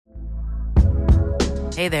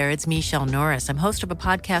Hey there, it's Michelle Norris. I'm host of a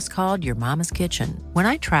podcast called Your Mama's Kitchen. When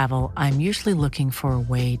I travel, I'm usually looking for a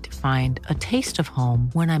way to find a taste of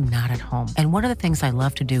home when I'm not at home. And one of the things I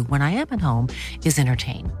love to do when I am at home is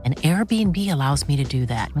entertain. And Airbnb allows me to do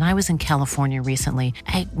that. When I was in California recently,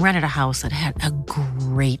 I rented a house that had a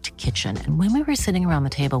great kitchen. And when we were sitting around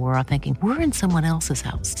the table, we were all thinking, we're in someone else's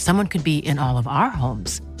house. Someone could be in all of our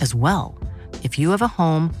homes as well. If you have a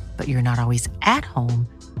home, but you're not always at home,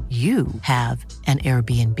 you have an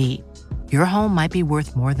Airbnb. Your home might be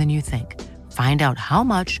worth more than you think. Find out how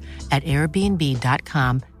much at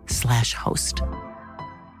airbnb.com/host.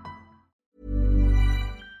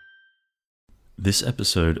 This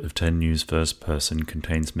episode of 10 News First Person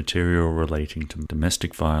contains material relating to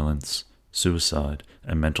domestic violence, suicide,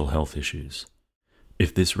 and mental health issues.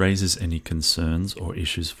 If this raises any concerns or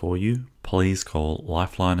issues for you, please call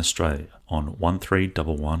Lifeline Australia on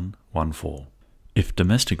 131114. If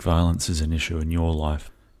domestic violence is an issue in your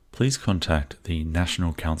life, please contact the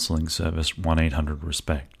National Counselling Service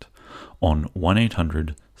 1-800-RESPECT on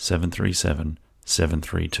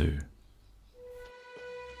 1-800-737-732.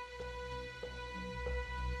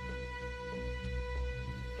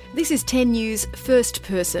 This is 10 News First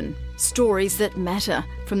Person, stories that matter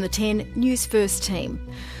from the 10 News First team.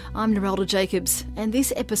 I'm Narelda Jacobs, and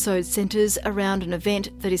this episode centres around an event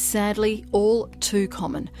that is sadly all too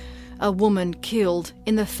common. A woman killed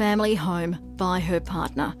in the family home by her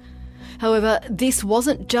partner. However, this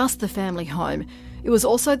wasn't just the family home. It was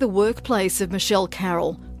also the workplace of Michelle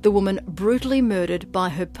Carroll, the woman brutally murdered by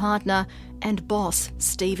her partner and boss,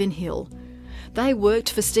 Stephen Hill. They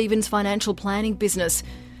worked for Stephen's financial planning business,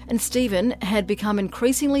 and Stephen had become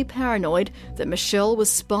increasingly paranoid that Michelle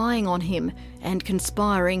was spying on him and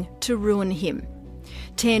conspiring to ruin him.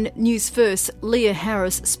 10 News First, Leah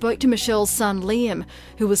Harris spoke to Michelle's son Liam,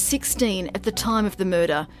 who was 16 at the time of the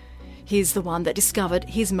murder. He's the one that discovered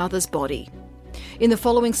his mother's body. In the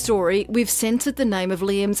following story, we've censored the name of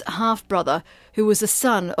Liam's half-brother, who was a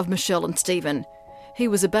son of Michelle and Stephen. He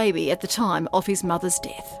was a baby at the time of his mother's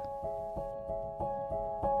death.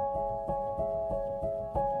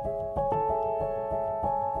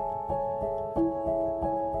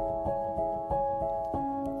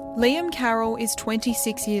 Liam Carroll is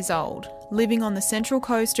 26 years old, living on the central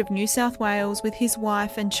coast of New South Wales with his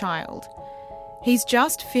wife and child. He's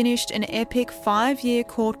just finished an epic 5-year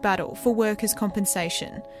court battle for workers'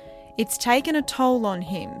 compensation. It's taken a toll on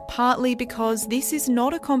him, partly because this is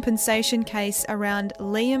not a compensation case around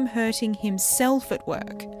Liam hurting himself at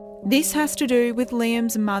work. This has to do with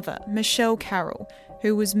Liam's mother, Michelle Carroll,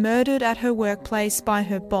 who was murdered at her workplace by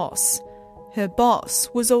her boss. Her boss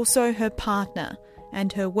was also her partner,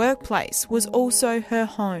 and her workplace was also her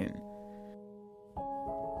home.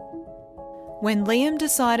 When Liam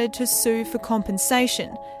decided to sue for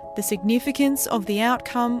compensation, the significance of the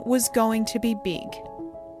outcome was going to be big.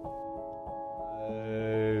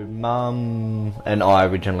 Mum and I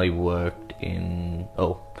originally worked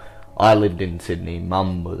I lived in Sydney.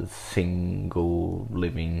 Mum was single,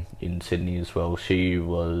 living in Sydney as well. She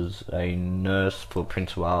was a nurse for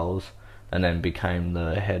Prince of Wales and then became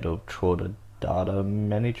the head of trauma data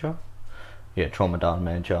manager,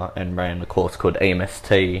 and ran a course called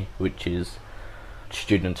EMST, which is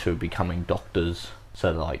students who are becoming doctors.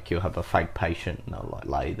 So like you'll have a fake patient and they'll like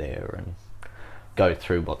lay there and go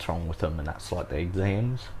through what's wrong with them, and that's like the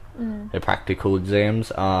exams, the practical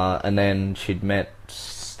exams. And then she'd met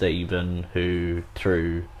Stephen, who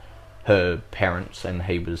through her parents, and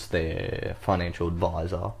he was their financial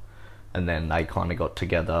advisor, and then they kind of got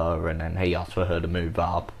together, and then he asked for her to move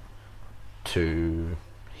up to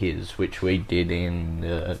his, which we did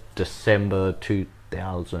in December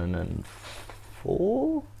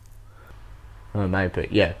 2004, end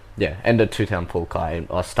of 2004.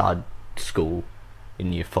 I started school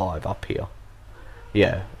in year 5 up here,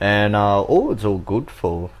 and it's all good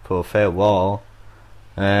for a fair while,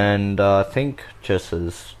 and I think just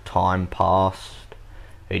as time passed,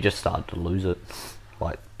 he just started to lose it,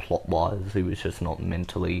 like plot wise. He was just not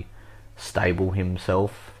mentally stable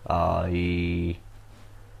himself. He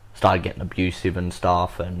started getting abusive and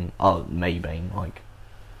stuff, and me being like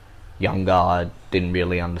younger, I didn't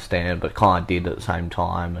really understand, but kind of did at the same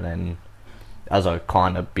time. And then as I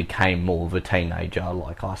kind of became more of a teenager,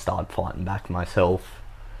 like I started fighting back myself.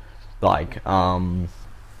 Like I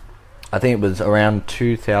think it was around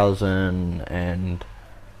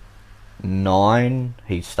 2009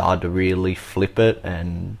 he started to really flip it,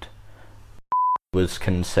 and was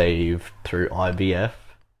conceived through IVF.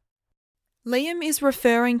 Liam is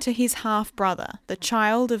referring to his half-brother, the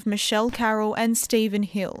child of Michelle Carroll and Stephen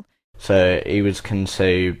Hill. So he was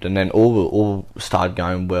conceived, and then all started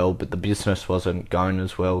going well, but the business wasn't going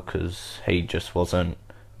as well because he just wasn't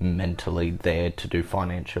mentally there to do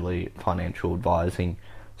financial advising.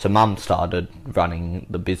 So Mum started running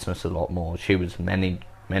the business a lot more. She was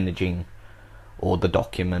managing all the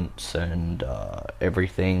documents and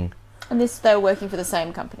everything. And they were working for the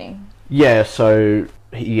same company? Yeah, so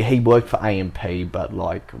he worked for AMP, but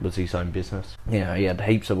like it was his own business. You know, he had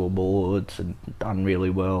heaps of awards and done really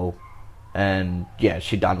well. And yeah,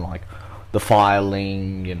 she done like the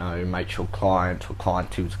filing, you know, make sure clients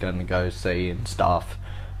he was going to go see and stuff.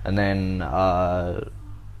 And then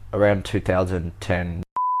around 2010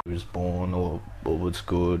 he was born, or was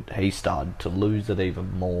good. He started to lose it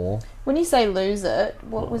even more. When you say lose it,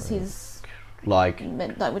 what was his...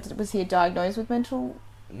 was he diagnosed with mental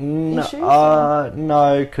issues?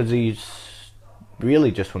 No, because he's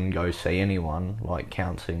really just wouldn't go see anyone, like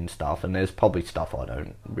counselling stuff, and there's probably stuff I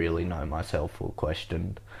don't really know myself or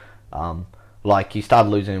questioned. Like he started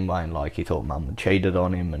losing weight, like he thought Mum had cheated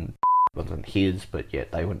on him and wasn't his, but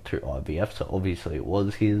yet they went through IVF, so obviously it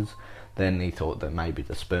was his. Then he thought that maybe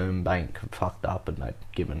the sperm bank had fucked up and they'd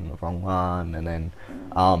given the wrong one, and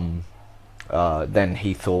then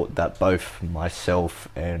he thought that both myself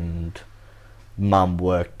and Mum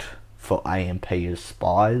worked for AMP as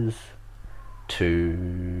spies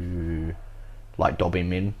to like dob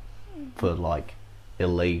him in for like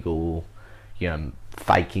illegal, you know,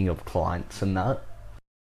 faking of clients and that.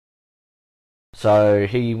 So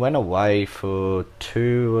he went away for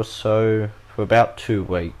about 2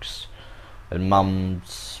 weeks, and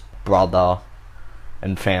Mum's brother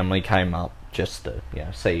and family came up just to, you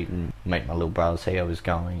know, meet my little brother, see how he was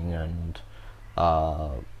going, and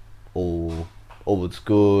all was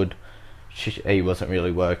good. He wasn't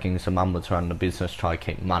really working, so Mum was running the business, trying to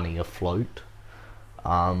keep money afloat,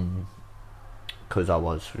 because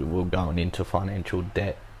we were going into financial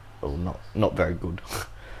debt, well, not very good.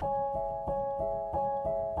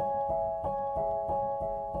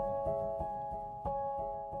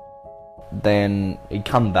 Then he'd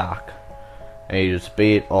come back, and he was a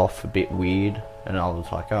bit off, a bit weird, and I was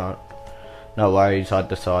like, oh, no worries. I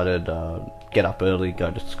decided get up early, go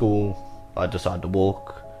to school. I decided to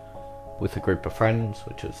walk with a group of friends,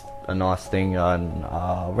 which is a nice thing, and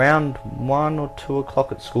around 1 or 2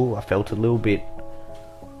 o'clock at school I felt a little bit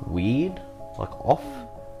weird, like off,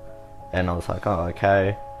 and I was like, oh,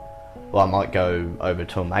 okay, well, I might go over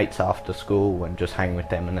to a mate's after school and just hang with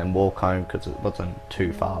them and then walk home, because it wasn't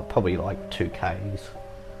too far, probably like 2 k's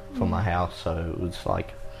from my house, so it was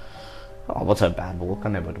like, oh, it wasn't a bad walk.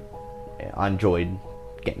 I enjoyed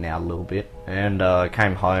getting out a little bit, and I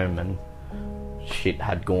came home and shit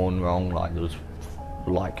had gone wrong. Like, it was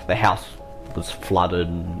like the house was flooded,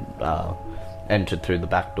 and entered through the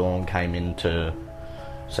back door and came in to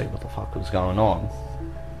see what the fuck was going on.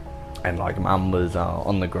 And like Mum was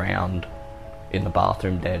on the ground in the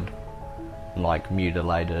bathroom dead, like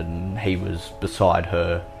mutilated, and he was beside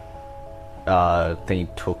her. I think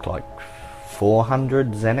he took like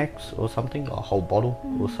 400 Xanax or something, a whole bottle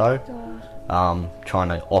or so, trying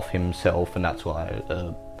to off himself, and that's why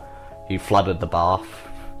he flooded the bath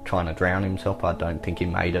trying to drown himself. I don't think he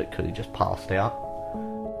made it because he just passed out.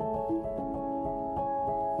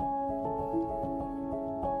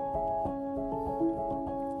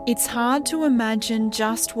 It's hard to imagine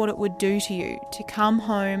just what it would do to you to come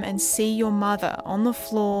home and see your mother on the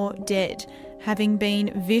floor dead, having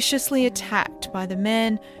been viciously attacked by the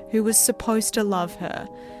man who was supposed to love her,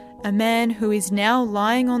 a man who is now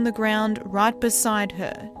lying on the ground right beside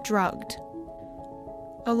her, drugged.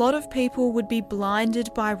 A lot of people would be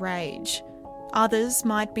blinded by rage. Others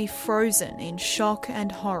might be frozen in shock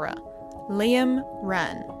and horror. Liam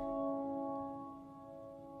ran.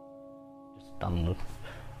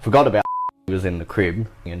 Forgot about he was in the crib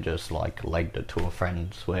and just like legged it to a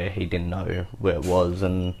friend's where he didn't know where it was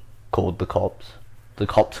and called the cops. The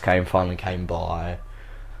cops finally came by,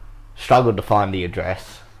 struggled to find the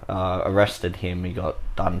address, arrested him. He got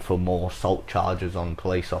done for more assault charges on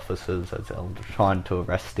police officers as they were trying to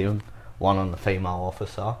arrest him, one on the female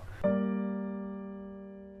officer.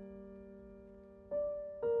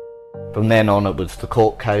 From then on it was the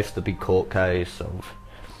court case, the big court case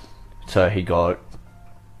so he got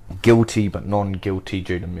guilty but non-guilty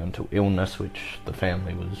due to mental illness, which the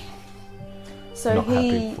family was not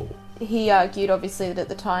happy for. He argued obviously that at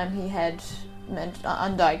the time he had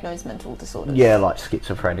undiagnosed mental disorders. Yeah, like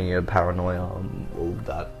schizophrenia, paranoia, all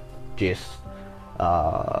that gist.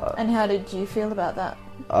 And how did you feel about that?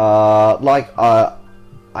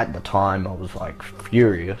 At the time I was like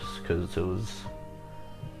furious, because it was,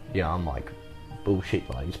 I'm like, bullshit,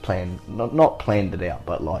 like he's not planned it out,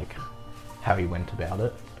 but like how he went about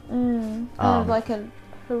it. Kind of like a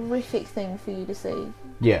horrific thing for you to see.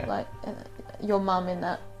 Yeah. Like your mum in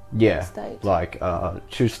that state. Like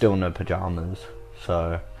she was still in her pajamas,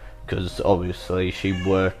 so because obviously she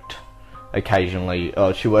worked occasionally.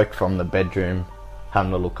 She worked from the bedroom,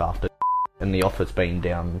 having to look after, and the office being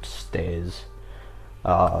downstairs.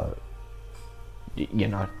 You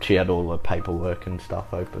know, she had all the paperwork and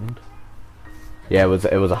stuff opened. Yeah, it was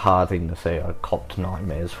a hard thing to see. I copped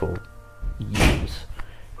nightmares for years.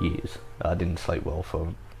 I didn't sleep well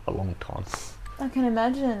for a long time. I can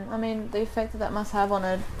imagine. I mean, the effect that must have on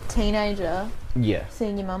a teenager. Yeah.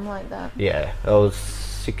 Seeing your mum like that. Yeah, I was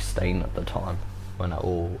 16 at the time when it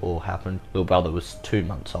all happened. Little brother was 2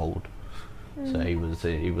 months old, so he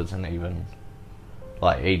wasn't even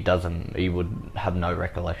like he would have no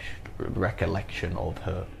recollection of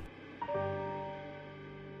her.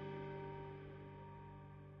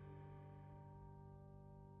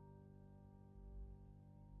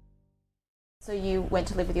 So you went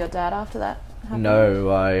to live with your dad after that happened?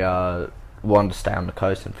 No, I wanted to stay on the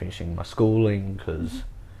coast and finishing my schooling because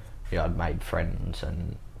I'd made friends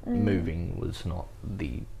and moving was not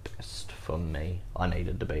the best for me. I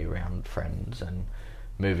needed to be around friends, and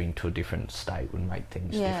moving to a different state would make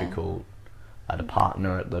things difficult. I had a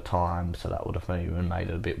partner at the time, so that would have even made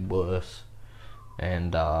it a bit worse.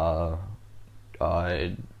 And I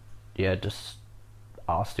just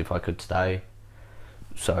asked if I could stay.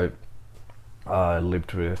 So I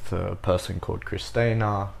lived with a person called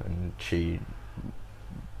Christina, and she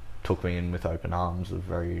took me in with open arms, was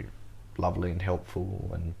very lovely and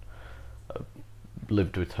helpful, and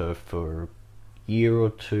lived with her for a year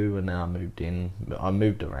or two, and then I moved in. I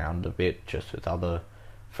moved around a bit just with other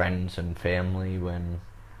friends and family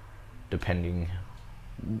depending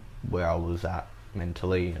where I was at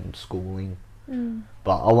mentally and schooling.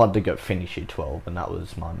 But I wanted to go finish year 12, and that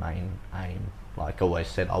was my main aim. Like I always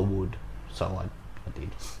said I would. So I did.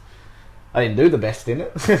 I didn't do the best in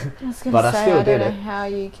it, but I still did it. I don't know how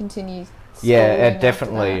you continue. Yeah, it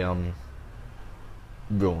definitely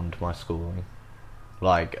ruined my schooling.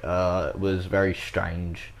 Like it was very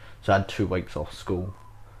strange. So I had 2 weeks off school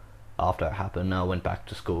after it happened. I went back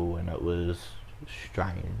to school, and it was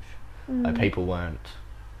strange. Like people weren't.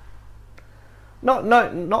 Not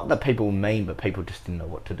that people were mean, but people just didn't know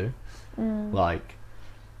what to do. Like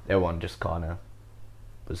everyone just kind of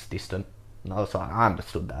was distant. And I was like, I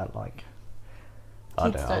understood that. Like,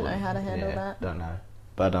 kids don't know how to handle that. Don't know.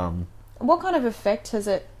 But what kind of effect has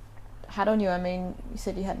it had on you? I mean, you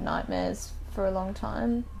said you had nightmares for a long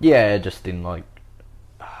time. Yeah, just didn't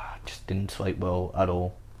sleep well at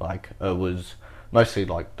all. Like it was mostly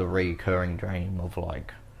like the recurring dream of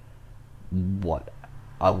like what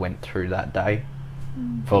I went through that day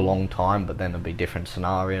for a long time. But then it'd be different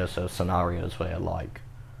scenarios. So scenarios where like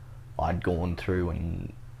I'd gone through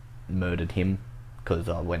and murdered him because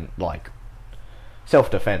I went like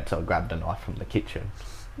self-defense. I grabbed a knife from the kitchen.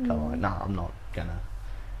 So like, nah, I'm not gonna.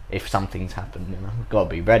 If something's happened, you know, gotta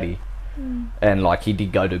be ready. And like he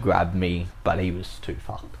did go to grab me, but he was too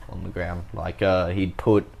fucked on the ground. Like he'd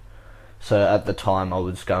put. So at the time I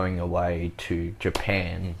was going away to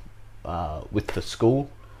Japan with the school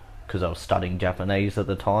because I was studying Japanese at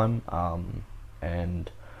the time. And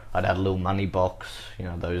I'd had a little money box, you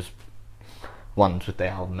know, those ones with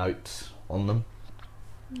our notes on them.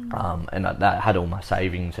 And that had all my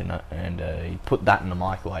savings in it, and he put that in the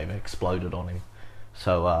microwave. It exploded on him.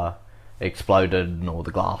 So it exploded and all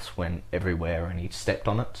the glass went everywhere, and he stepped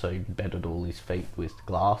on it, so he bedded all his feet with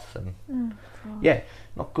glass, and yeah,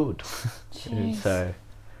 not good. So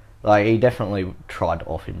like he definitely tried to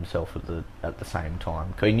off himself at the same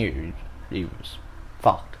time, because he knew he was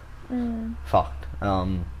fucked. Fucked.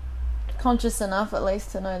 Conscious enough at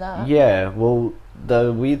least to know that. Yeah, well,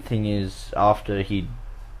 the weird thing is, after he'd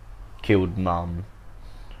killed Mum,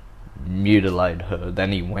 mutilated her,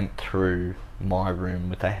 then he went through my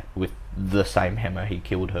room with the same hammer he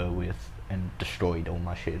killed her with and destroyed all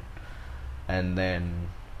my shit. And then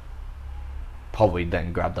probably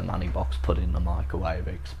then grabbed the money box, put it in the microwave,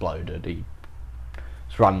 exploded. He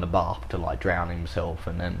was running the bath to like drown himself,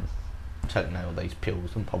 and then taking all these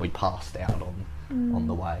pills and probably passed out on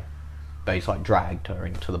the way. But he's like dragged her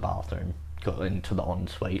into the bathroom, got into the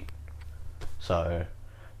ensuite. So,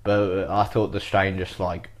 but I thought the strangest,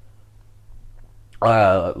 like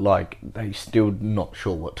they still not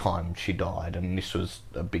sure what time she died, and this was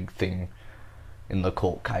a big thing in the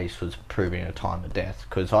court case, was proving a time of death,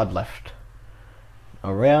 because I'd left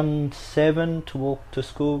around 7 to walk to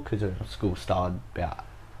school, because school started about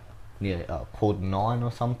near 9:15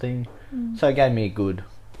 or something. So it gave me a good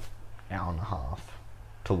hour and a half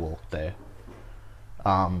to walk there.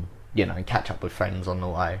 catch up with friends on the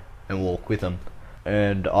way and walk with them.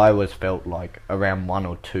 And I always felt like around 1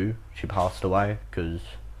 or 2 she passed away, because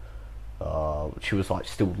she was like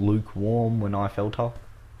still lukewarm when I felt her,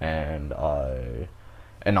 and I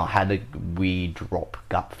had a weird drop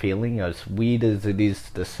gut feeling. As weird as it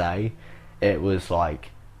is to say, it was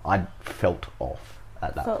like I felt off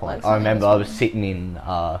at that point. Like I remember I was sitting in,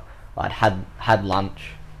 I'd had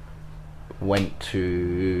lunch, went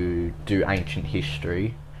to do ancient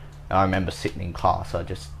history. I remember sitting in class, I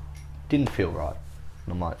just didn't feel right.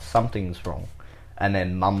 And I'm like, something's wrong. And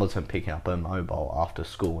then Mum wasn't picking up her mobile after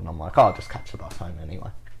school, and I'm like, I'll just catch the bus home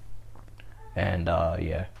anyway. And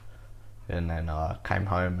and then came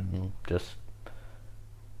home and just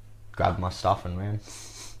grabbed my stuff and ran.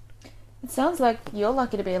 It sounds like you're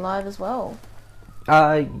lucky to be alive as well.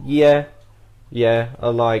 Yeah.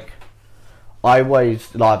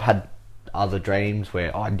 I've had other dreams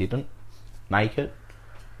where I didn't make it,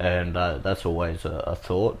 and that's always a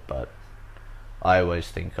thought, but I always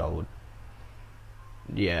think I would.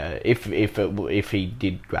 Yeah, if he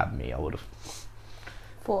did grab me, I would have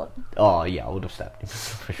Fought. Oh yeah, I would have stabbed him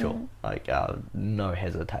for sure. Like no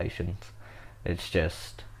hesitations. It's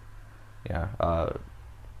just, I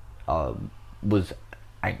was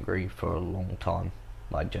angry for a long time,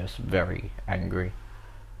 like just very angry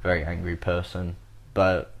person.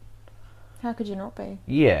 But how could you not be?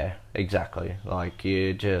 Yeah, exactly. Like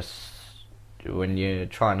when you're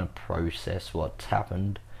trying to process what's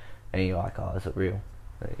happened, and you're like, oh, is it real?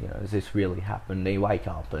 Has this really happened? And you wake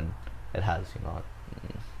up and it has.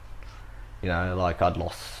 Like I'd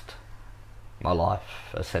lost my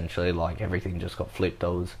life essentially. Like everything just got flipped. I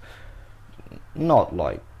was not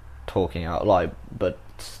like talking out but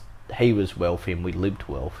he was wealthy and we lived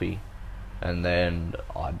wealthy, and then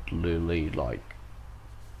I'd literally like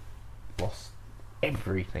lost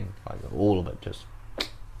everything, like all of it, just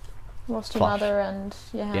lost flushed. Your mother and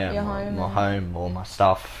your home. My home, all my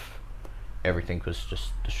stuff, everything was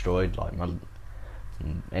just destroyed. Like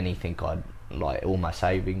anything all my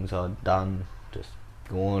savings I'd done, just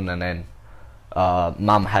gone. And then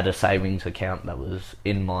Mum had a savings account that was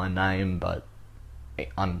in my name but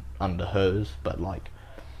under hers, but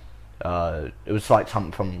it was like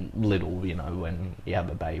something from little, when you have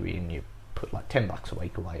a baby and you put like $10 a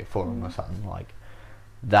week away for them or something like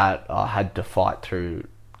that. I had to fight through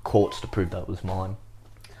courts to prove that was mine.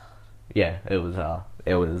 Yeah, it was a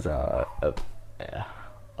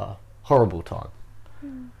horrible time.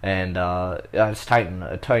 And it's taken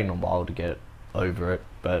a while to get over it,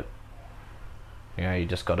 but you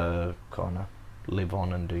just gotta kind of live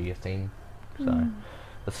on and do your thing. So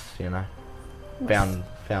that's found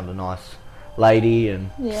a nice lady and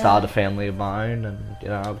started a family of my own,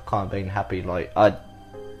 and I've kind of been happy. Like I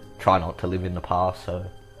try not to live in the past, so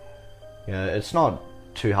it's not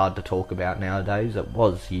too hard to talk about nowadays. It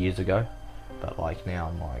was years ago, but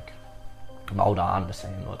now I'm older, I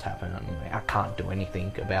understand what's happening, and I can't do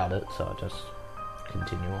anything about it, so I just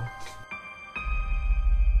continue on.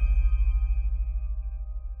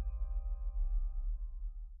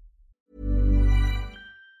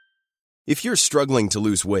 If you're struggling to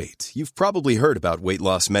lose weight, you've probably heard about weight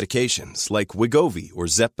loss medications like Wegovy or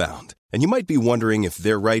Zepbound, and you might be wondering if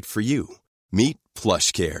they're right for you. Meet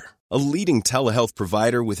PlushCare, a leading telehealth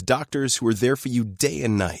provider with doctors who are there for you day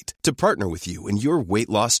and night to partner with you in your weight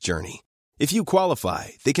loss journey. If you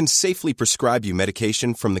qualify, they can safely prescribe you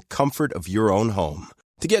medication from the comfort of your own home.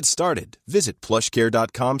 To get started, visit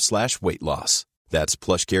plushcare.com/weightloss. That's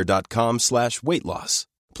plushcare.com/weightloss.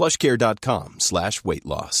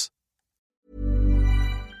 plushcare.com/weightloss.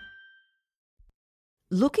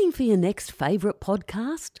 Looking for your next favourite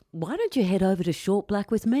podcast? Why don't you head over to Short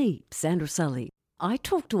Black with me, Sandra Sully. I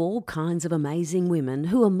talk to all kinds of amazing women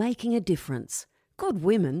who are making a difference. Good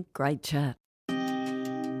women, great chat.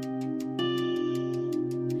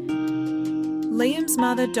 Liam's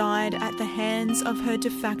mother died at the hands of her de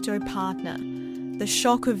facto partner. The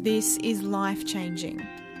shock of this is life-changing.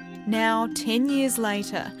 Now, 10 years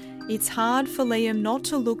later, it's hard for Liam not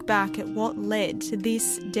to look back at what led to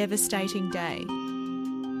this devastating day.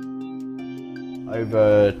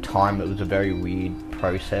 Over time, it was a very weird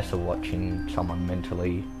process of watching someone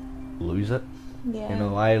mentally lose it, in a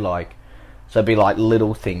way. So it'd be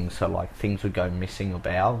little things, so things would go missing of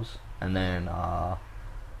ours, and then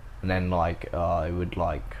it would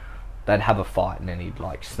they'd have a fight, and then he'd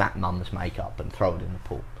snap Mum's makeup and throw it in the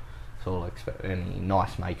pool. So any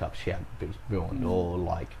nice makeup she had was ruined, or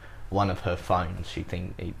one of her phones he'd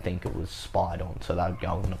think it was spied on, so they'd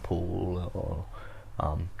go in the pool, or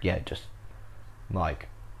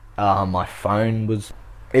my phone was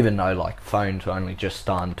even though like phones were only just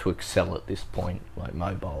starting to excel at this point, like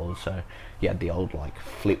mobile, so you had the old like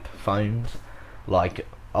flip phones. Like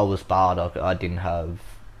I was barred. I didn't have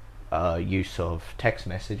use of text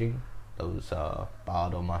messaging. That was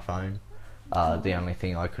barred on my phone. The only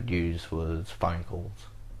thing I could use was phone calls.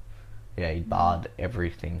 Yeah, he barred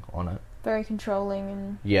everything on it. Very controlling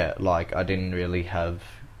and... Yeah, like I didn't have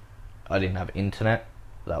internet.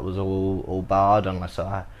 That was all barred unless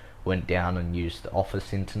I went down and used the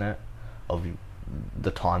office internet of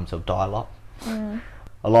the times of dial-up.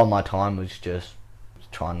 A lot of my time was just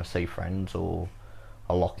trying to see friends, or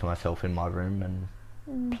I locked myself in my room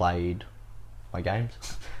and played my games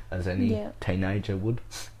as any teenager would.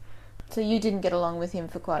 So you didn't get along with him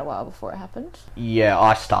for quite a while before it happened? Yeah,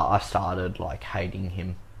 I started like hating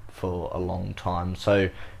him for a long time. So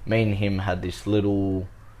me and him had this little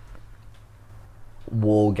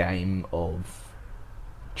war game of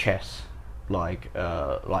chess. Like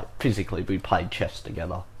physically we played chess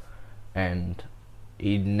together, and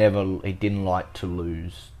he didn't like to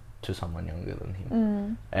lose to someone younger than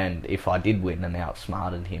him. And if I did win and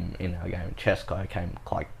outsmarted him in our game of chess, I became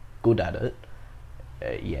quite good at it.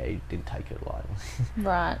 Yeah, he did take it lightly.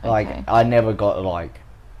 Right, okay. Like, I never got, like...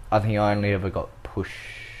 I think I only ever got pushed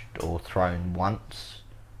or thrown once,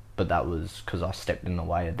 but that was because I stepped in the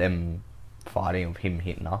way of them fighting, of him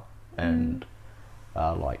hitting her, and,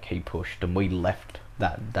 like, he pushed, and we left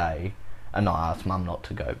that day, and I asked Mum not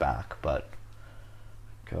to go back, but,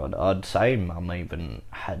 God, I'd say Mum even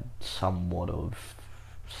had somewhat of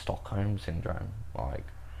Stockholm Syndrome, like...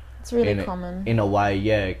 It's really common. In a way,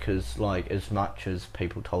 yeah, because, like, as much as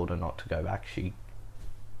people told her not to go back, she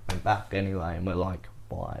went back anyway, and we're like,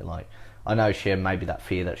 why? Like, I know she had maybe that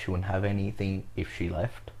fear that she wouldn't have anything if she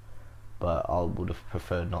left, but I would have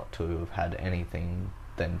preferred not to have had anything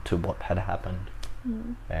than to what had happened.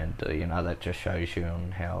 And, you know, that just shows you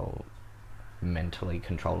on how mentally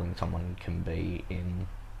controlling someone can be in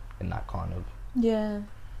that kind of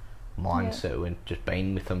mindset, when just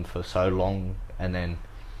being with them for so long, and then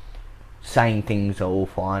saying things are all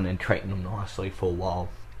fine and treating them nicely for a while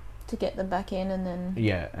to get them back in, and then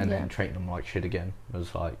then treating them like shit again. It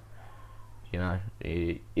was like, you know,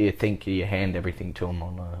 you think you hand everything to him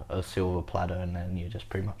on a silver platter, and then you just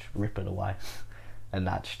pretty much rip it away. And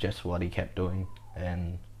that's just what he kept doing.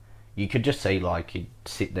 And you could just see, like, he'd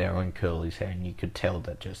sit there and curl his hair, and you could tell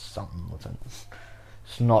that just something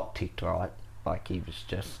it's not ticked right. Like, he was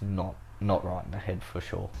just not right in the head for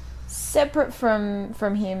sure. Separate from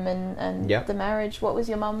him and the marriage, what was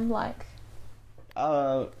your mum like?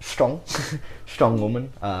 Strong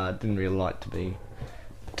woman. Didn't really like to be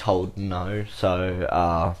told no,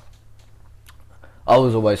 so I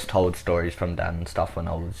was always told stories from Dad and stuff when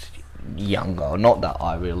I was younger. Not that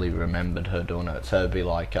I really remembered her doing it. So it'd be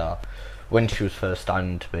like when she was first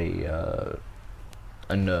starting to be a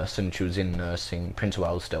nurse, and she was in nursing. Prince of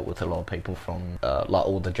Wales dealt with a lot of people from like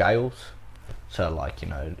all the jails. So, like, you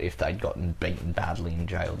know, if they'd gotten beaten badly in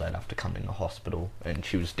jail, they'd have to come in the hospital, and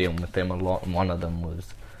she was dealing with them a lot, and one of them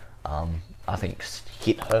was, I think,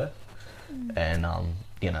 hit her, and,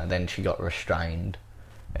 you know, then she got restrained,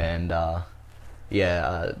 and,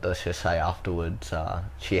 let's just say afterwards,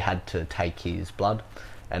 she had to take his blood,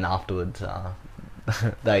 and afterwards,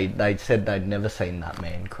 they said they'd never seen that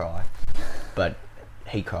man cry, but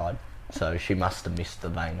he cried. So she must have missed the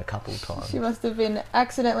vein a couple of times. She must have been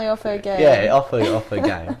accidentally off her game. Yeah, off her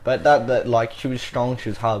game. But that like, she was strong, she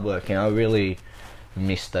was hardworking. I really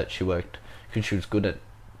missed that she worked, because she was good at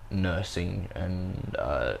nursing, and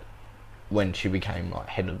when she became like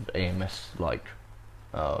head of EMS, like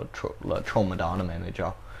trauma data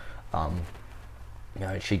manager, you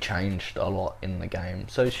know, she changed a lot in the game.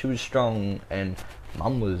 So she was strong, and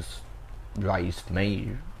Mum raised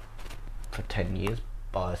me for 10 years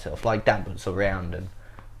by herself. Like, Dad was around and,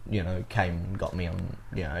 you know, came and got me on,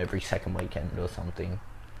 you know, every second weekend or something,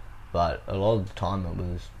 but a lot of the time it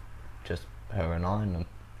was just her and I in a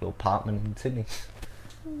little apartment in Sydney.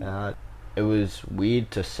 It was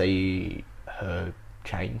weird to see her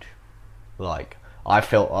change. Like, I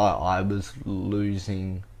felt I was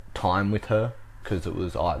losing time with her, because it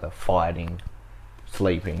was either fighting,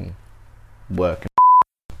 sleeping, working,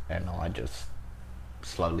 and I just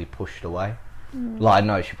slowly pushed away. Like, I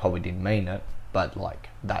know she probably didn't mean it, but, like,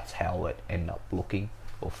 that's how it ended up looking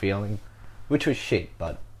or feeling, which was shit,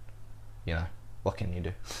 but, you know, what can you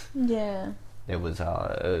do? Yeah. It was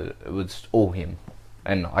all him,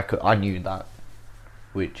 and I knew that,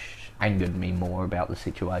 which angered me more about the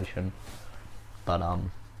situation, but,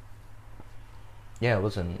 yeah, it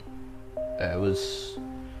was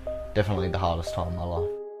definitely the hardest time of my life.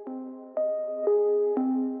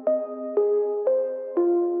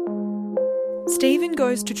 Stephen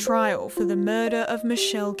goes to trial for the murder of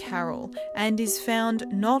Michelle Carroll and is found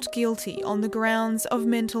not guilty on the grounds of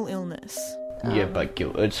mental illness. Yeah, but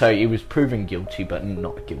so he was proven guilty, but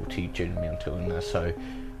not guilty due to mental illness. So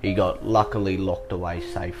he got luckily locked away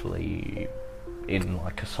safely in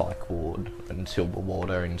like a psych ward in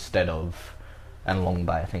Silverwater instead of, and Long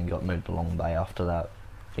Bay. I think he got moved to Long Bay after that,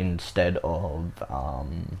 instead of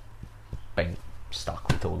being stuck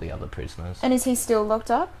with all the other prisoners. And is he still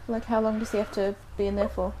locked up? Like, how long does he have to be in there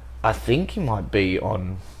for? I think he might be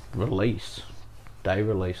on release. Day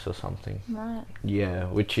release or something. Right. Yeah,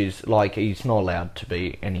 which is like he's not allowed to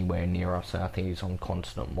be anywhere near us. I think he's on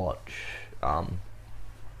constant watch.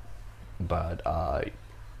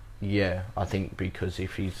 Yeah, I think because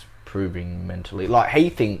if he's proving mentally, like he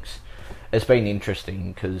thinks, it's been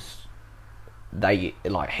interesting because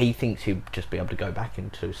he thinks he'll just be able to go back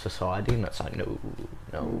into society, and it's like no,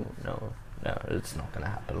 it's not going to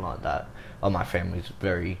happen like that. My family's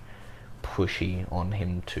very pushy on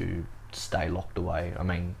him to stay locked away. I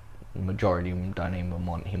mean, the majority of them don't even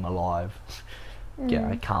want him alive. Yeah,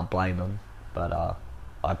 I can't blame them, but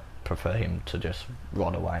I prefer him to just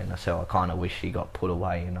rot away in a cell. I kind of wish he got put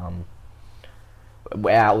away and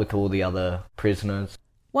out with all the other prisoners.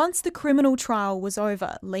 Once the criminal trial was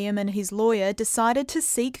over, Liam and his lawyer decided to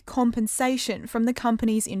seek compensation from the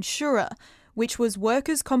company's insurer, which was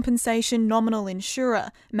Workers' Compensation Nominal Insurer,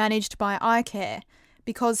 managed by iCare,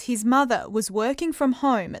 because his mother was working from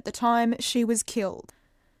home at the time she was killed.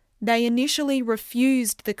 They initially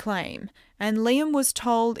refused the claim, and Liam was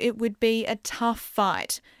told it would be a tough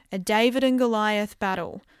fight, a David and Goliath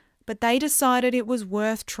battle, but they decided it was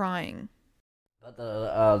worth trying. But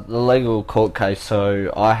the legal court case,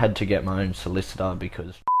 so I had to get my own solicitor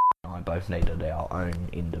because and I both needed our own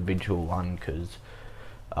individual one because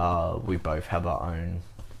we both have our own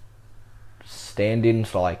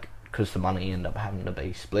stand-ins, like, because the money ended up having to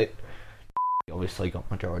be split. He obviously got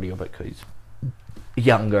majority of it because he's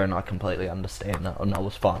younger, and I completely understand that, and I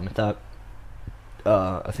was fine with that.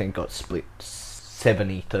 I think it got split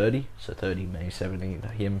 70-30, so 30 me, 70 to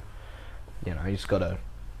him. You know, he's got to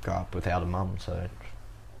grow up without a mum, so at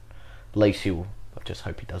least I just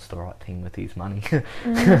hope he does the right thing with his money.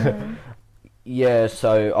 Yeah,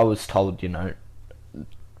 so I was told, you know,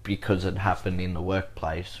 because it happened in the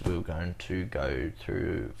workplace, we were going to go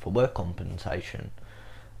through for work compensation.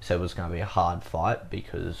 So it was going to be a hard fight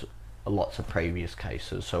because lots of previous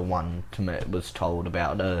cases. So one to me was told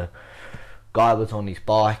about a guy was on his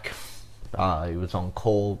bike. He was on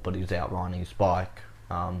call, but he was out riding his bike.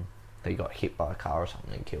 He got hit by a car or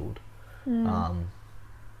something and killed.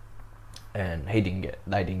 And they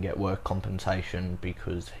didn't get work compensation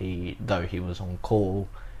because though he was on call,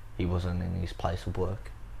 he wasn't in his place of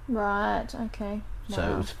work. Right, okay. So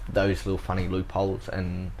it was those little funny loopholes,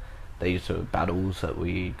 and these are battles that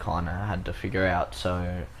we kind of had to figure out.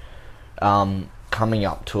 So coming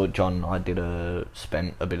up to it, John and I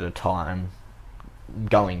spent a bit of time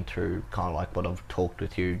going through kind of like what I've talked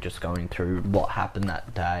with you, just going through what happened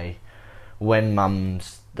that day. When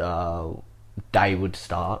Mum's day would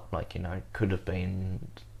start, like, you know, it could have been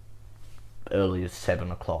early as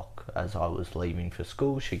 7 o'clock as I was leaving for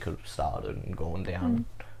school. She could have started and gone down,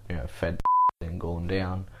 you know, fed and gone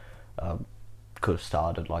down. Could have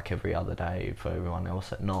started like every other day for everyone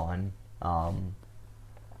else at 9.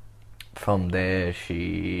 From there,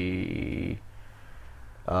 she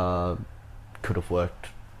could have worked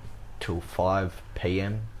till 5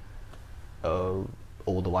 p.m.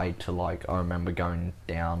 All the way to, like, I remember going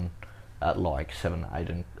down at like 7,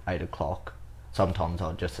 8 o'clock. Sometimes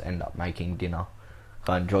I'd just end up making dinner.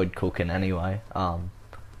 I enjoyed cooking anyway,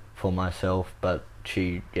 for myself, but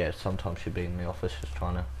sometimes she'd be in the office just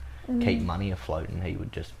trying to keep money afloat, and he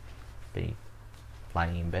would just be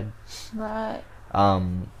laying in bed. Right.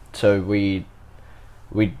 So we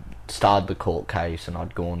started the court case, and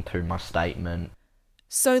I'd gone through my statement.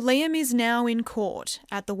 So Liam is now in court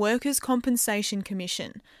at the Workers' Compensation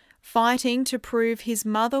Commission, fighting to prove his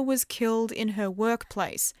mother was killed in her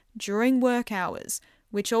workplace during work hours,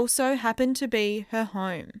 which also happened to be her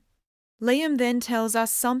home. Liam then tells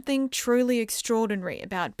us something truly extraordinary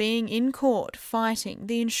about being in court fighting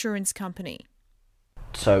the insurance company.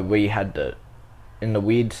 So we had in the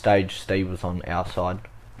weird stage, Steve was on our side.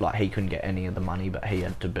 Like, he couldn't get any of the money, but he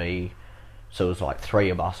had to be... So it was like 3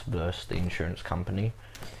 of us versus the insurance company.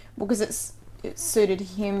 Well, because it suited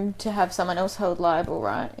him to have someone else held liable,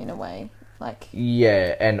 right, in a way? Like...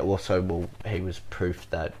 Yeah, and also, well, he was proof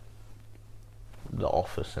that the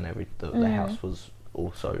office and the house was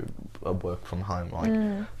also a work from home. Like,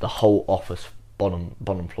 the whole office, bottom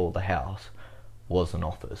floor of the house was an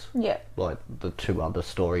office. Yeah. Like, the 2 other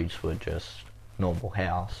stories were just normal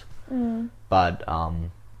house. But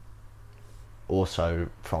also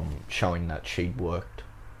from showing that she'd worked.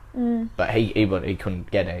 But he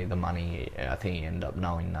couldn't get any of the money. I think he ended up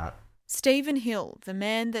knowing that. Stephen Hill, the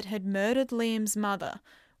man that had murdered Liam's mother,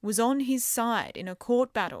 was on his side in a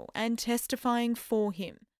court battle and testifying for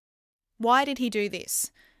him. Why did he do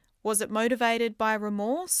this? Was it motivated by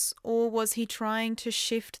remorse, or was he trying to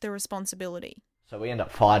shift the responsibility? So we end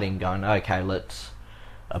up fighting, going, okay, let's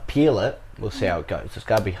appeal it. We'll see how it goes. It's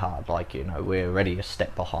going to be hard. Like, we're already a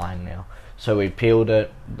step behind now. So we appealed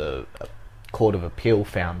it. The Court of Appeal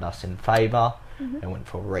found us in favour and went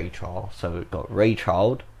for a retrial. So it got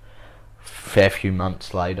retrialed. Fair few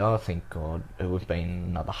months later, I think, it would have been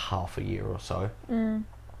another half a year or so.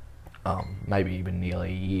 Maybe even nearly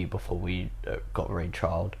a year before we got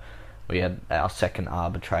retrialed. We had our second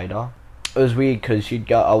arbitrator. It was weird because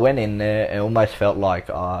I went in there, it almost felt like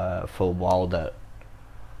for a while that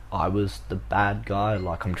I was the bad guy,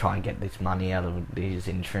 like I'm trying to get this money out of these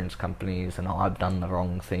insurance companies and I've done the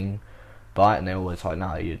wrong thing. But and they're always like,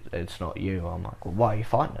 no, it's not you. I'm like, well, why are you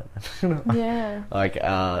fighting it? Yeah. Like,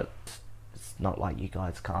 it's not like you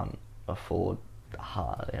guys can't afford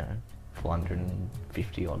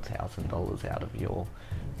 $450,000 out of your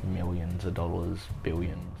millions of dollars,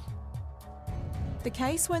 billions. The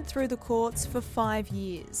case went through the courts for 5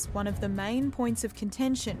 years. One of the main points of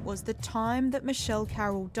contention was the time that Michelle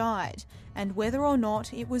Carroll died and whether or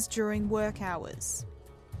not it was during work hours.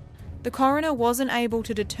 The coroner wasn't able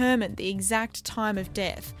to determine the exact time of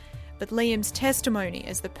death, but Liam's testimony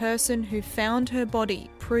as the person who found her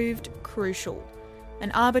body proved crucial.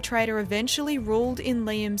 An arbitrator eventually ruled in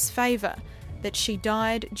Liam's favour that she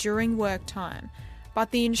died during work time, but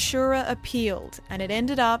the insurer appealed and it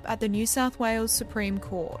ended up at the New South Wales Supreme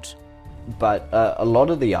Court. But a lot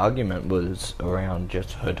of the argument was around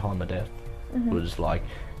just her time of death. Was like,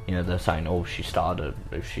 they're saying, she started,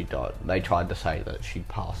 if she died. They tried to say that she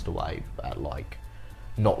passed away at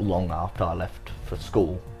not long after I left for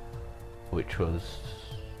school, which was,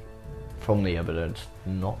 from the evidence,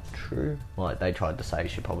 not true. Like, they tried to say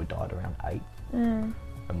she probably died around 8. And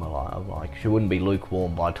I'm like, she wouldn't be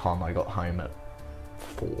lukewarm by the time I got home at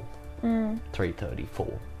 4.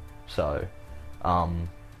 3:34. So,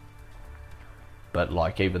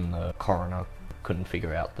 but even the coroner couldn't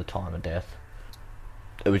figure out the time of death.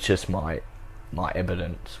 It was just my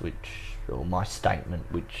evidence, or my statement,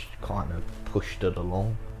 which kind of pushed it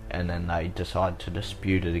along. And then they decided to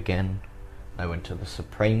dispute it again. They went to the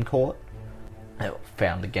Supreme Court. It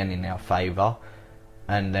found again in our favour.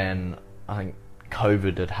 And then I think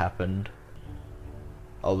COVID had happened.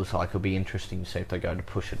 Obviously, it would be interesting to see if they go to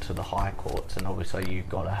push it to the high courts. And obviously, you've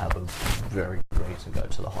got to have a very good reason to go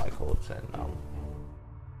to the high courts. And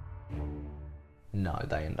no,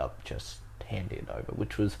 they end up just handing it over,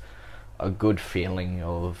 which was a good feeling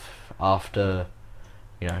of after,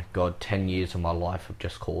 10 years of my life of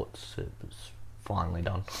just courts, it was finally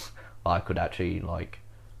done. I could actually,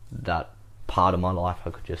 that part of my life I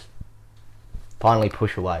could just finally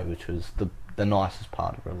push away, which was the nicest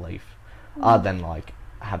part of relief. Other than,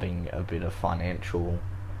 having a bit of financial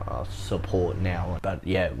support now. But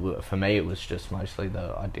yeah, for me it was just mostly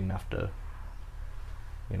I didn't have to,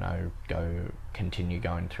 continue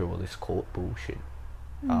going through all this court bullshit.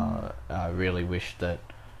 I really wish that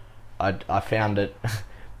I found it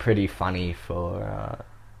pretty funny for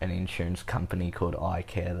an insurance company called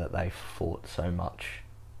iCare that they fought so much.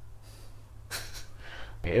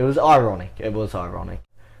 It was ironic.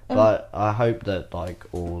 But I hope that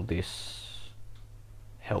all this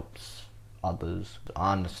helps others.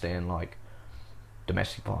 I understand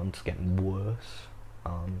domestic violence getting worse.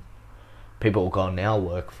 People can now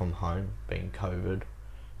work from home, being COVID,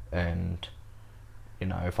 and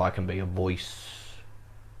if I can be a voice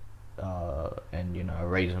and a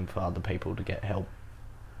reason for other people to get help,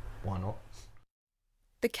 why not?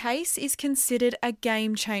 The case is considered a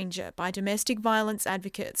game changer by domestic violence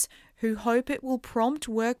advocates who hope it will prompt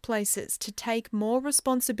workplaces to take more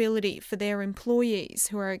responsibility for their employees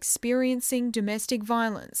who are experiencing domestic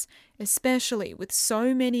violence, especially with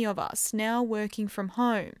so many of us now working from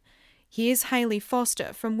home. Here's Hayley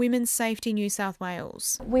Foster from Women's Safety New South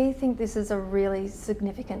Wales. We think this is a really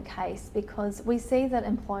significant case because we see that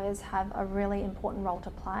employers have a really important role to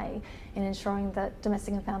play in ensuring that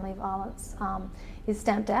domestic and family violence is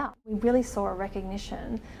stamped out. We really saw a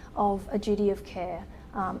recognition of a duty of care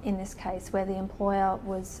in this case, where the employer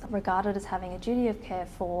was regarded as having a duty of care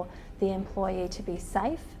for the employee to be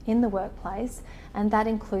safe in the workplace, and that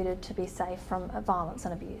included to be safe from violence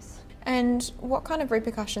and abuse. And what kind of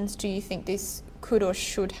repercussions do you think this could or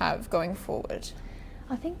should have going forward?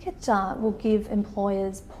 I think it will give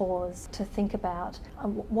employers pause to think about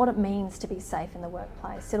what it means to be safe in the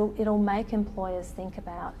workplace. It'll make employers think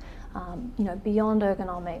about, beyond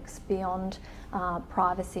ergonomics, beyond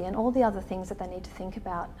privacy, and all the other things that they need to think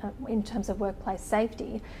about in terms of workplace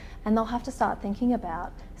safety. And they'll have to start thinking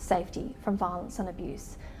about safety from violence and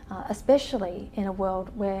abuse, especially in a world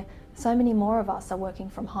where so many more of us are working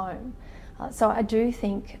from home. So I do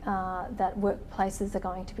think that workplaces are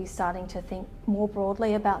going to be starting to think more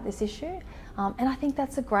broadly about this issue, and I think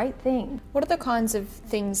that's a great thing. What are the kinds of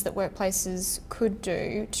things that workplaces could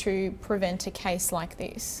do to prevent a case like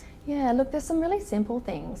this? Yeah, look, there's some really simple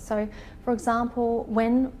things. So, for example,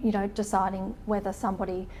 when deciding whether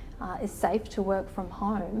somebody is safe to work from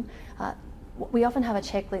home, we often have a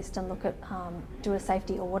checklist and look at do a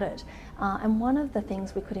safety audit, and one of the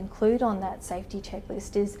things we could include on that safety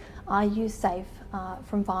checklist is, are you safe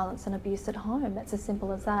from violence and abuse at home? It's as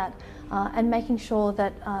simple as that, and making sure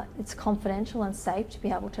that it's confidential and safe to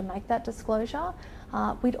be able to make that disclosure.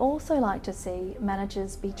 We'd also like to see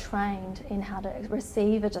managers be trained in how to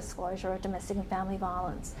receive a disclosure of domestic and family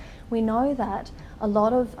violence. We know that a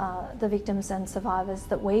lot of the victims and survivors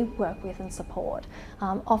that we work with and support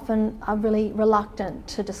often are really reluctant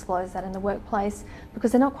to disclose that in the workplace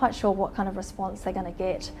because they're not quite sure what kind of response they're going to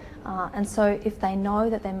get. And so if they know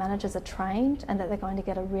that their managers are trained and that they're going to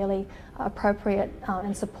get a really appropriate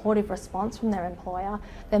and supportive response from their employer,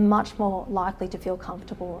 they're much more likely to feel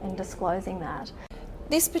comfortable in disclosing that.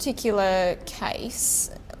 This particular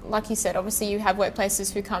case, like you said, obviously you have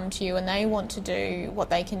workplaces who come to you and they want to do what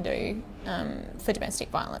they can do for domestic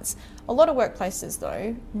violence. A lot of workplaces,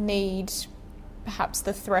 though, need perhaps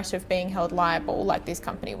the threat of being held liable, like this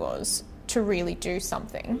company was, to really do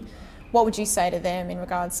something. What would you say to them in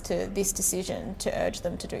regards to this decision to urge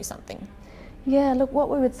them to do something? Yeah, look,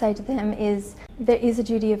 what we would say to them is there is a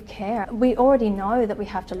duty of care. We already know that we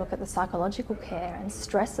have to look at the psychological care and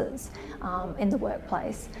stresses in the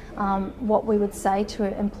workplace. What we would say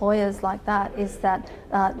to employers like that is that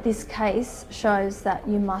this case shows that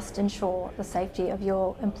you must ensure the safety of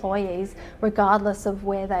your employees regardless of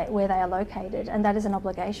where they are located, and that is an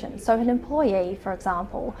obligation. So an employee, for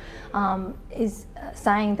example, is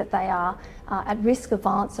saying that they are at risk of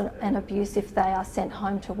violence and abuse if they are sent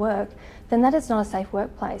home to work, then that is not a safe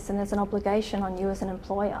workplace, and there's an obligation on you as an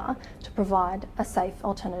employer to provide a safe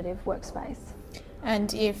alternative workspace.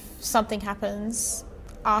 And if something happens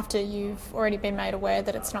after you've already been made aware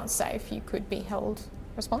that it's not safe, you could be held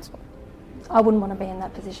responsible. I wouldn't want to be in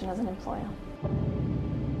that position as an employer.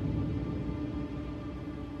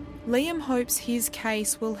 Liam hopes his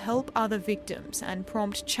case will help other victims and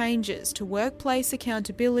prompt changes to workplace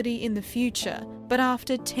accountability in the future, but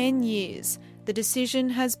after 10 years, the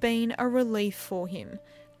decision has been a relief for him.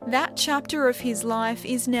 That chapter of his life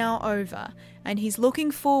is now over, and he's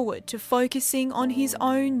looking forward to focusing on his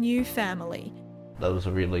own new family. That was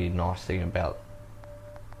a really nice thing about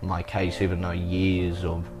my case, even though years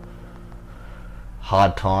of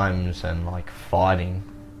hard times and fighting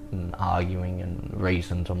and arguing and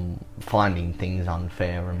reasons and finding things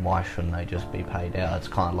unfair and why shouldn't they just be paid out, it's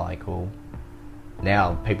kind of like, well,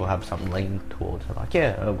 now people have something leaning towards it,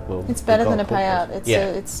 well, it's better than a payout.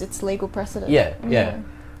 It's legal precedent. Yeah.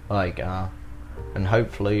 And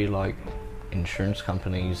hopefully insurance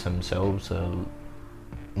companies themselves are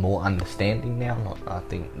more understanding now. I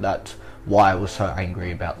think that's why I was so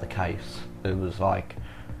angry about the case. It was I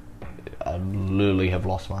literally have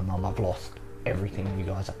lost my mum. I've lost everything. You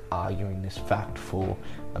guys are arguing this fact for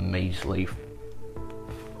a measly,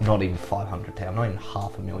 not even $500,000, not even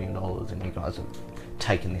 $500,000, and you guys have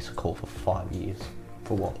taken this to court for 5 years.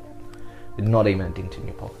 For what? Not even a dent in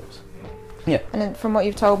your pockets. Yeah. And from what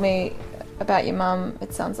you've told me about your mum,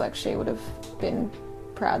 it sounds like she would have been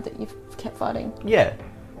proud that you've kept fighting. Yeah.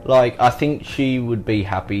 I think she would be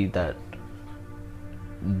happy that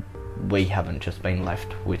we haven't just been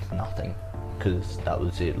left with nothing, because that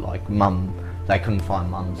was it. Mum, they couldn't find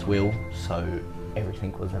Mum's will, so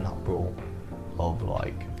everything was an uproar of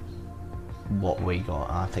what we got.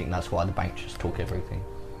 I think that's why the bank just took everything,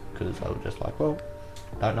 because they were just well,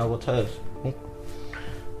 don't know what's hers.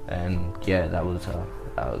 And yeah,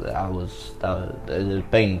 there's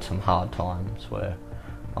been some hard times where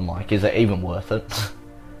I'm is it even worth it?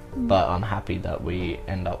 But I'm happy that we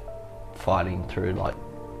end up fighting through.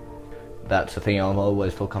 That's the thing I've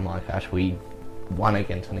always thought. I'm Ash, we won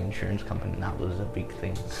against an insurance company, and that was a big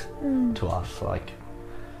thing to us.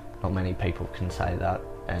 Not many people can say that,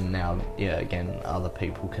 and now, again, other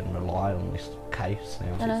people can rely on this case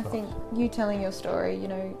now. And I think you telling your story,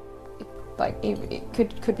 it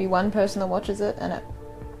could be one person that watches it and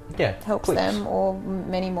it helps them, or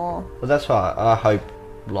many more. Well, that's why I hope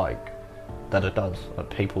like, that it does. Like,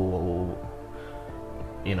 people will,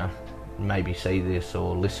 you know, maybe see this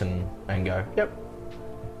or listen and go, yep,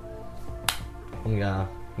 I'm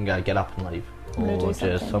gonna get up and leave, or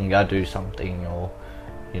just I'm gonna do something, or,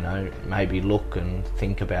 you know, maybe look and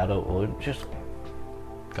think about it, or just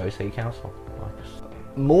go see a counsellor.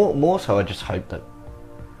 Like, more so, I just hope that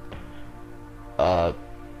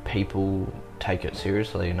people take it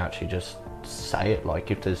seriously and actually just say it.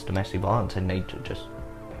 Like, if there's domestic violence, they need to just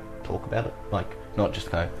talk about it. Like, not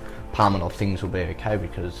just go palm it off, things will be okay,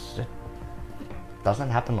 because it doesn't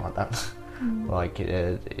happen like that. Like,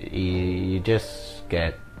 you just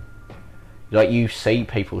get, like, you see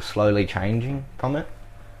people slowly changing from it,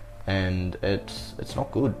 and it's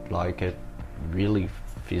not good. Like, it really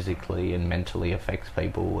physically and mentally affects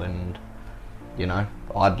people, and, you know,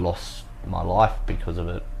 I'd lost my life because of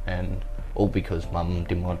it, and all because Mum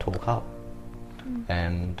didn't want to talk up.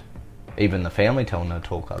 And even the family telling her to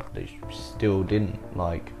talk up, they still didn't.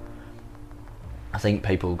 Like, I think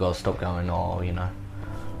people got to stop going, oh, you know,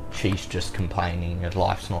 she's just complaining,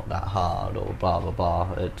 life's not that hard, or blah blah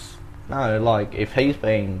blah. It's, no, like, if he's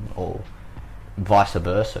been, or vice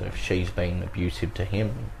versa, if she's been abusive to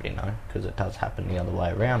him, you know, because it does happen the other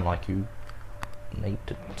way around, like, you need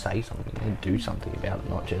to say something, you need to do something about it,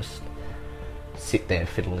 not just sit there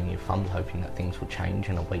fiddling your thumbs hoping that things will change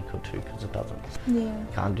in a week or two, because it doesn't. Yeah. You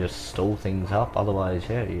can't just stall things up, otherwise,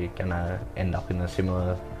 yeah, you're gonna end up in a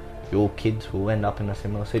similar, your kids will end up in a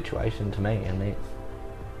similar situation to me, and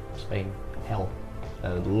it's been hell.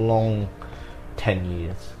 A long 10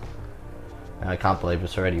 years. And I can't believe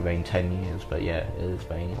it's already been 10 years, but yeah, it has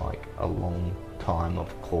been like a long time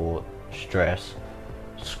of court, stress,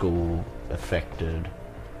 school affected,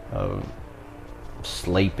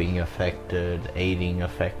 sleeping affected, eating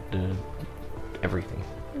affected, everything.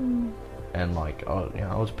 And like, you know,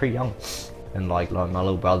 I was pretty young, and like my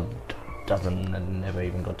little brother never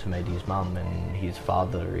even got to meet his mum, and his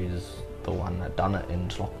father is the one that done it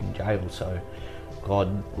and is locked in jail. So God,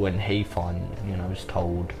 when he is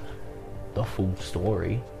told the full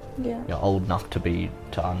story, you're old enough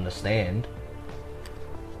to understand,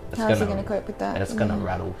 how's he going to cope with that? It's going to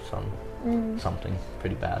rattle something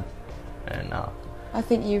pretty bad. And I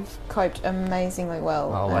think you've coped amazingly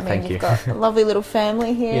well. Oh, well, thank you. You've got a lovely little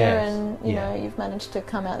family here, yes, and you know, you've managed to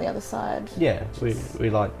come out the other side. Yeah, we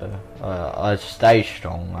like the. I stay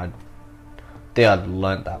strong. I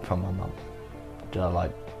learnt that from my mum. I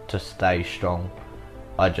like to stay strong.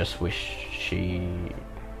 I just wish she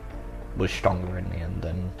was stronger in the end,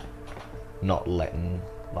 and not letting,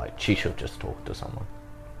 like, she should just talk to someone,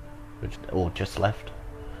 or just left.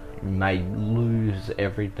 You may lose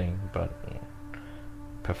everything, but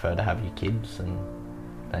prefer to have your kids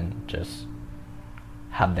and just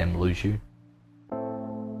have them lose you.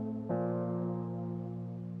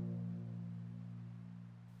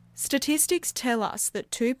 Statistics tell us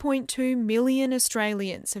that 2.2 million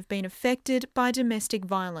Australians have been affected by domestic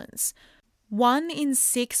violence. 1 in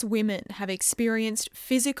 6 women have experienced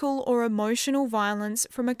physical or emotional violence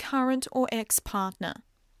from a current or ex-partner.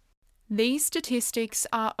 These statistics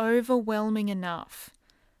are overwhelming enough.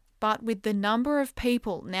 But with the number of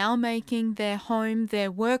people now making their home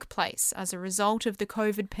their workplace as a result of the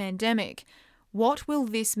COVID pandemic, what will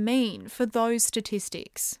this mean for those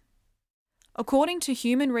statistics? According to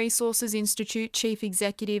Human Resources Institute Chief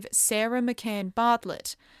Executive Sarah McCann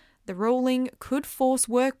Bartlett, the ruling could force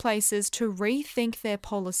workplaces to rethink their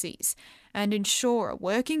policies and ensure a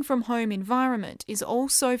working from home environment is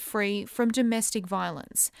also free from domestic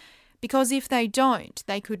violence, because if they don't,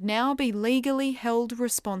 they could now be legally held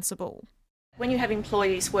responsible. When you have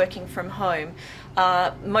employees working from home,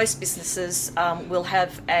 most businesses will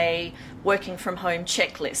have a working from home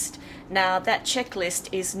checklist. Now, that checklist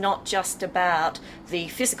is not just about the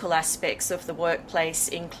physical aspects of the workplace,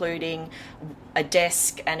 including a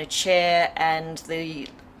desk and a chair and the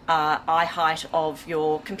eye height of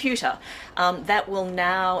your computer. That will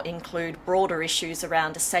now include broader issues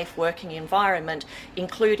around a safe working environment,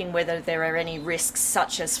 including whether there are any risks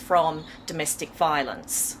such as from domestic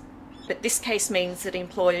violence. But this case means that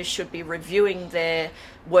employers should be reviewing their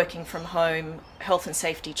working from home health and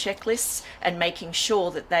safety checklists and making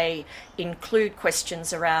sure that they include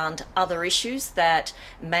questions around other issues that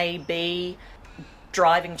may be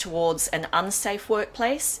driving towards an unsafe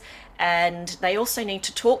workplace. And they also need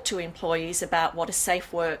to talk to employees about what a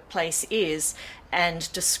safe workplace is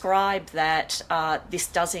and describe that this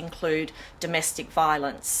does include domestic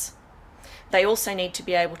violence. They also need to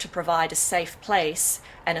be able to provide a safe place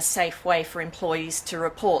and a safe way for employees to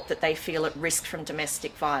report that they feel at risk from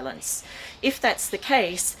domestic violence. If that's the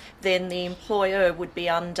case, then the employer would be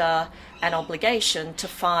under an obligation to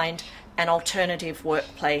find an alternative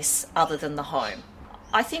workplace other than the home.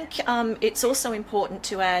 I think it's also important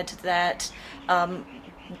to add that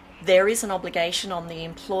there is an obligation on the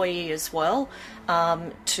employee as well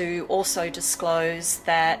to also disclose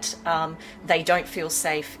that they don't feel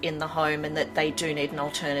safe in the home and that they do need an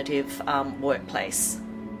alternative workplace.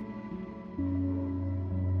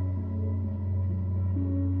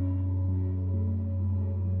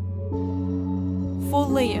 For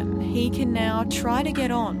Liam, he can now try to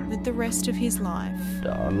get on with the rest of his life.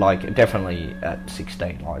 Definitely at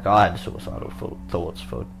 16, I had suicidal thoughts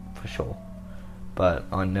for sure. But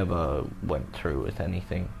I never went through with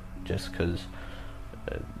anything just because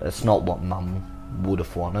it's not what Mum would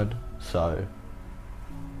have wanted. So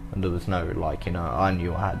there was no, I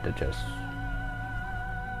knew I had to just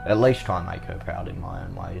at least try and make her proud in my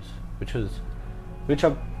own ways, which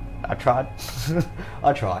I tried.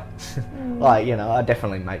 I try. I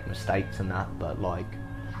definitely make mistakes and that, but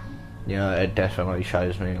it definitely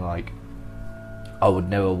shows me I would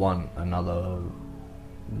never want another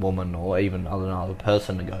woman or even another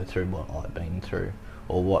person to go through what I'd been through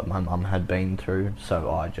or what my mum had been through. So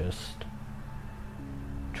I just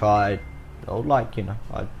tried,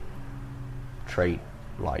 I treat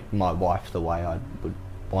my wife the way I would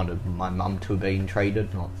wanted my mum to have been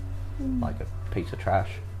treated, not like a piece of trash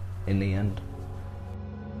in the end.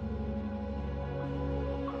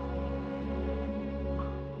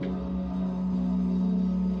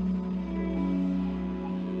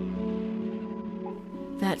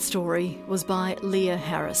 That story was by Leah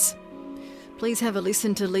Harris. Please have a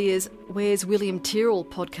listen to Leah's Where's William Tyrrell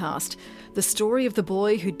podcast, the story of the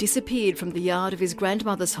boy who disappeared from the yard of his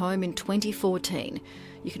grandmother's home in 2014.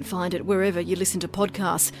 You can find it wherever you listen to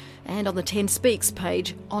podcasts and on the 10 Speaks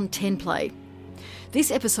page on 10play.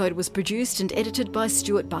 This episode was produced and edited by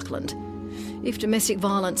Stuart Buckland. If domestic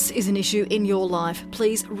violence is an issue in your life,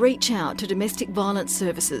 please reach out to Domestic Violence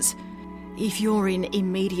Services. If you're in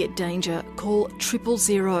immediate danger, call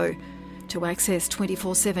 000. To access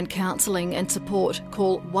 24/7 counselling and support,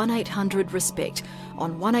 call 1-800-RESPECT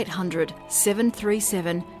on 1-800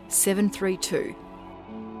 737 732.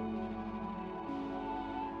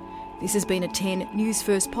 This has been a 10 News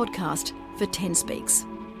First podcast for 10 Speaks.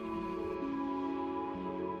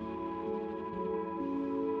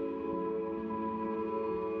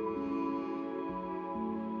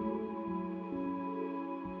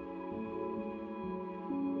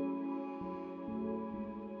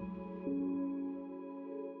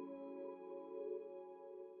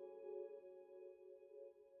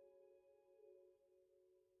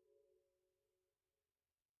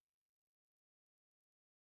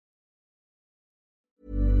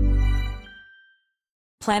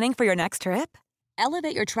 Planning for your next trip?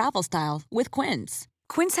 Elevate your travel style with Quince.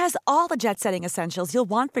 Quince has all the jet-setting essentials you'll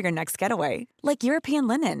want for your next getaway, like European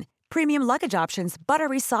linen, premium luggage options,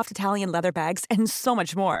 buttery soft Italian leather bags, and so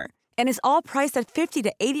much more. And is all priced at 50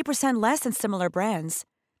 to 80% less than similar brands.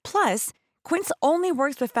 Plus, Quince only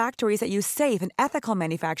works with factories that use safe and ethical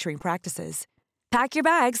manufacturing practices. Pack your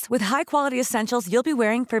bags with high-quality essentials you'll be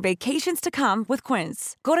wearing for vacations to come with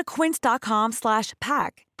Quince. Go to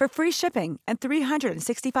quince.com/pack for free shipping and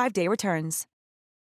 365-day returns.